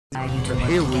Are you to work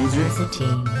Hey, together loser. as a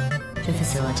team to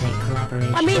facilitate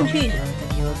collaboration? I mean, cheese.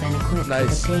 Both of you have been equipped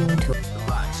Nice. with a ping tool.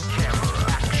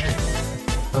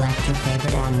 Select your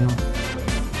favorite animal.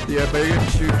 Yeah, but you're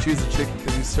gonna choose a chicken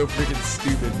because he's so freaking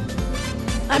stupid.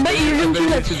 I bet you're gonna choose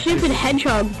that choose stupid chicken.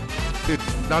 hedgehog. Dude,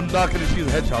 I'm not gonna choose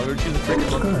a hedgehog. I'm gonna choose a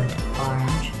freaking monkey. Good,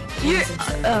 Orange. You're, Please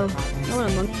observe oh, your partner's I want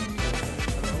a monkey.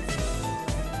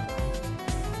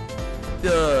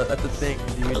 At the thing,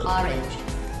 dude. Orange.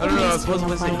 I don't know, I'm supposed to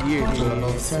listen here,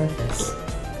 Portable dude. surface.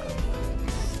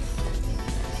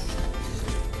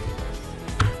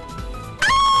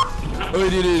 Oh,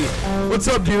 dude. What's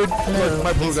up, dude? Blue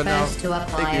My pool is gun now. first to Thank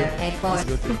acquire you. a Let's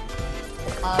go port. through.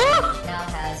 Orange now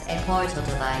has a portal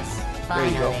device. There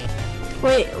you go. Finally.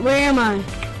 Wait, where am I?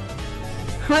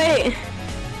 Wait.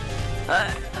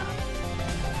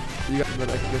 You got but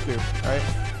I can go through. Alright?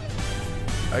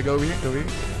 I go over here, go over here.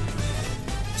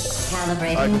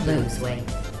 Calibrating blue's weight.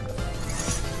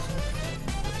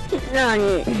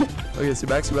 Okay, sit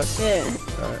back, sit back. Yeah.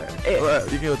 Alright.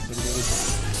 Alright, you can go with this.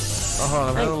 I'm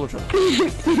having a little trouble.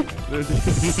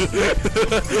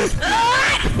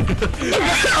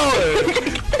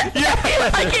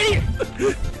 I can't even.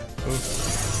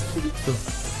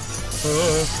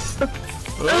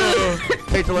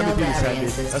 Hey, to let me No do this time,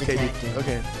 variance dude. is Okay, detected. dude.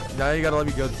 Okay. Now you gotta let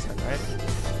me go this time, alright?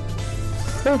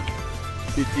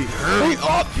 Dude, hurry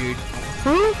up, dude.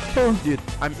 Dude,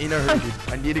 I'm in a hurry, dude.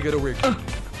 I need to go to work. Oh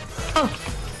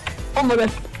my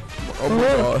god. Oh my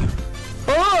god.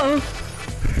 Oh.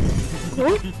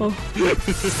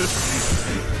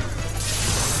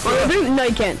 No,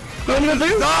 you can't. You wanna go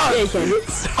through? Stop! Yeah, you can.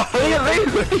 Stop! You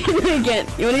wanna go through? No, you can't.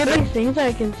 You wanna go through? Things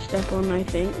I can step on, I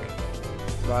think.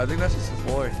 No, I think that's just the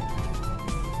floor.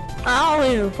 I don't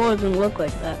even know if it doesn't look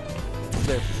like that.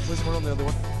 There, place one on the other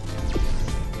one.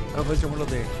 Oh, place your one on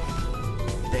there.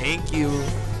 Thank you.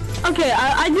 Okay,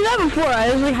 I did that before.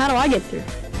 I was like, how do I get through?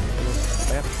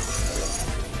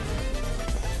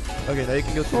 Okay, now you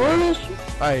can go through. What is?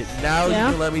 Alright, now Yeah?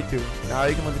 you can let me through. Now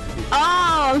you can let me through.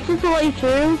 Oh, I'm supposed to let you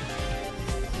through.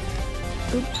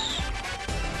 Oops.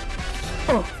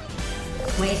 Oh.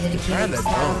 Weighted Kinda cubes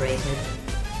dumb. calibrated.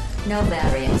 No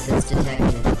variances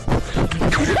detected.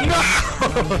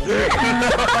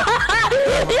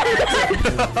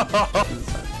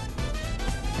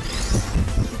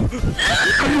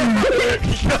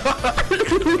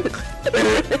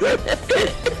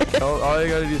 All you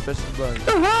gotta do is press the button.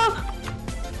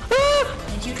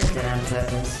 Did you do that on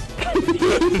purpose?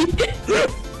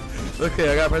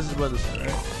 Okay, I gotta press this button this time,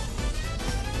 alright?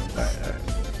 Alright.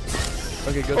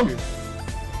 Okay, go through.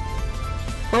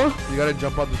 Oh. You gotta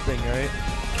jump on the thing, alright?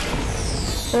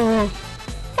 Oh.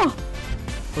 Oh.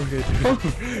 Okay,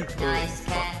 dude. Nice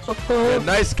catch. Yeah,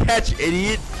 nice catch,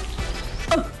 idiot!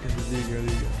 There you go,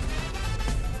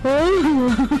 there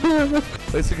you go.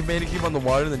 Place the command and keep on the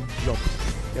water, then jump.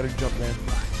 You gotta jump, man.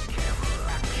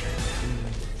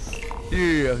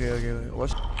 Yeah, okay.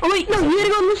 Watch. Oh wait, no, you gotta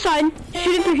go on this side.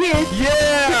 Shoot it through here. No,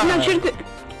 Yeah! shoot it through.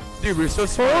 Dude, we're so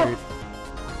smart.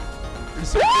 We're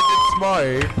so freaking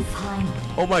smart. Finally.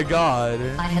 Oh my god.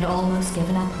 I had almost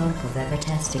given up hope of ever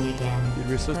testing again. Dude,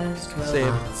 we're so First safe.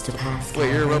 robots to pass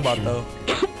Wait, you're a robot calibration. though.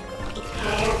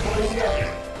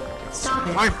 Stop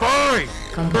it. I'm fine!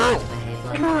 Compile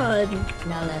behavior. God.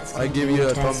 Now let's I give continue you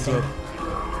a thumbs testing. up.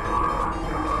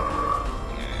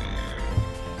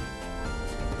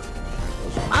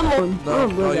 I'm on. No,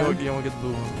 I'm no, on. you won't get the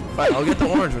blue one. Fine, I'll get the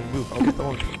orange one. Move. I'll get the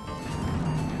orange one.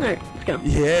 Alright, let's go.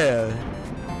 Yeah.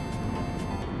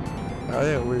 I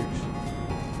think it works.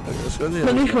 Okay, let's go there.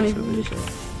 Let me Let's go 20. there.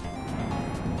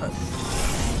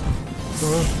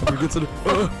 We get to the.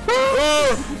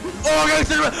 Oh, I gotta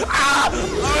sit around.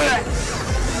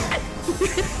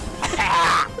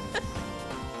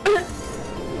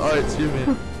 Alright, excuse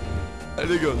me. I need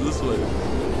to go this way.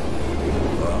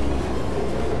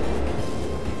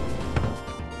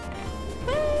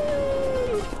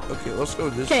 Okay, let's go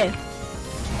this way. Okay.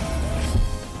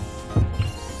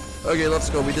 Okay, let's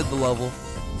go. We did the level.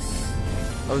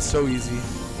 That was so easy.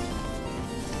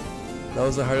 That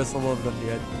was the hardest level I've done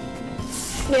yet.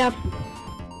 Yeah.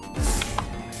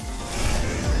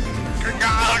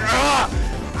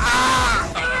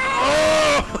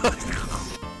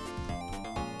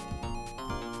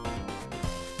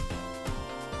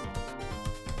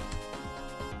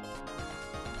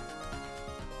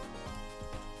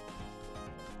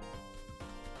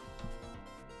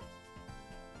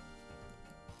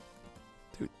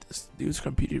 Dude, this dude's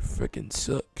computer freaking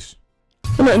sucks.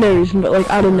 For no reason, but like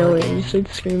out of nowhere, you started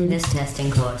screaming. This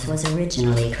testing course was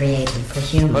originally created for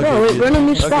humans. Bro, wait, dude. we're in a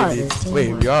new Okay, spot. dude.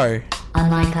 Wait, we are.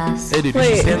 Unlike us, Hey, dude, you Wait.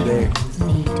 should stand there. humans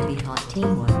need to be taught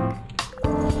teamwork.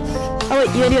 Oh wait,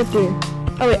 you gotta go through.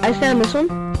 Oh wait, I stand on this one.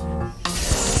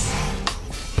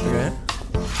 Okay.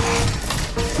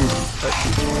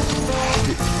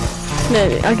 No,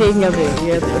 okay, you can go through.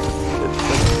 You go through.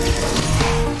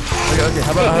 Okay.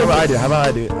 How about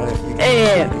I do?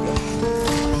 Yeah.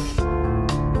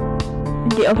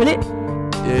 Okay, open it.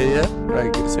 Yeah.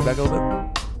 Right, sit back a little bit.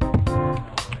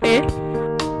 Yeah.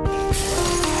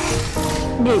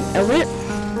 Okay, open it.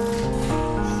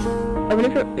 Open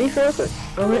it for me real quick.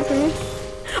 Open it for me.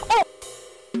 Oh!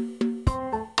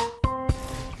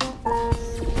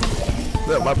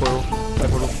 No, my portal.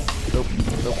 Nope,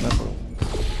 my portal.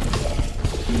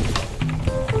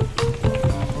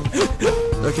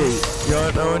 Okay, you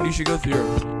know what, you should go through.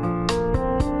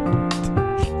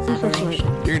 That's so smart.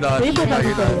 You're not. Maybe You're not. that's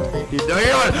You're not.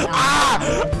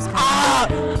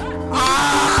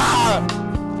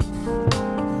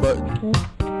 But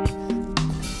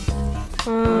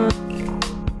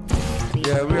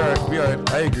yeah, we are.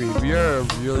 I agree. We are a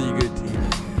really good team.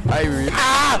 I agree.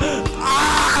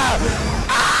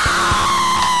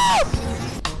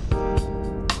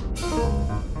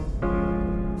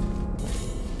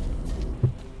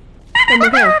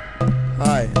 Okay.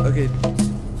 Hi. Okay, dude.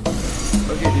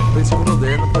 Place your portal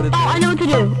there and then put it there. Oh,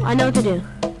 I know what to do.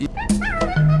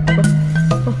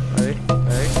 Alright.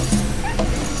 There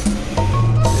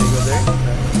you go there.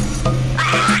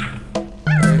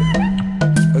 Alright.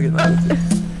 Okay, now that's it.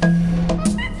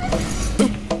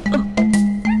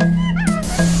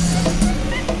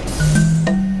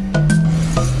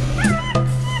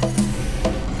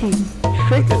 Dude,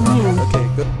 frick you. Okay,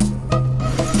 good.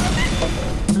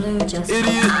 Blue just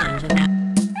Idiot. found an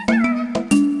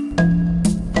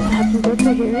Have to go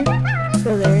through here,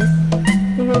 go there.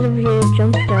 He goes over here,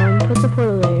 jumps down, puts the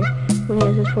portal there. When he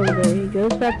has his portal there, he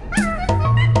goes back.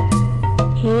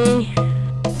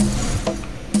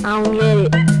 I don't get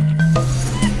it.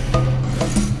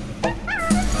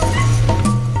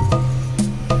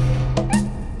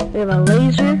 We have a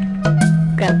laser.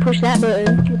 Gotta push that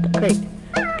button with the crate.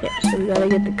 Okay, so we gotta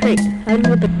get the crate. How do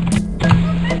you get the...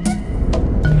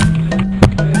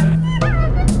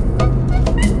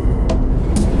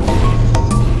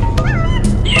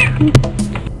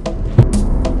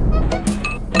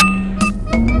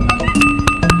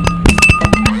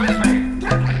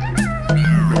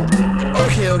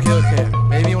 Okay.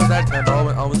 Maybe one that time, but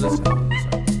I'll win this time.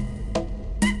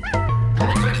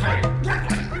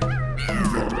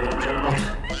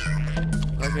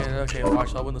 Okay,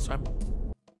 watch, I'll win this time.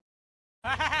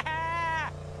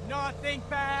 Nothing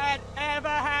bad ever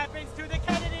happens to the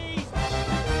cat.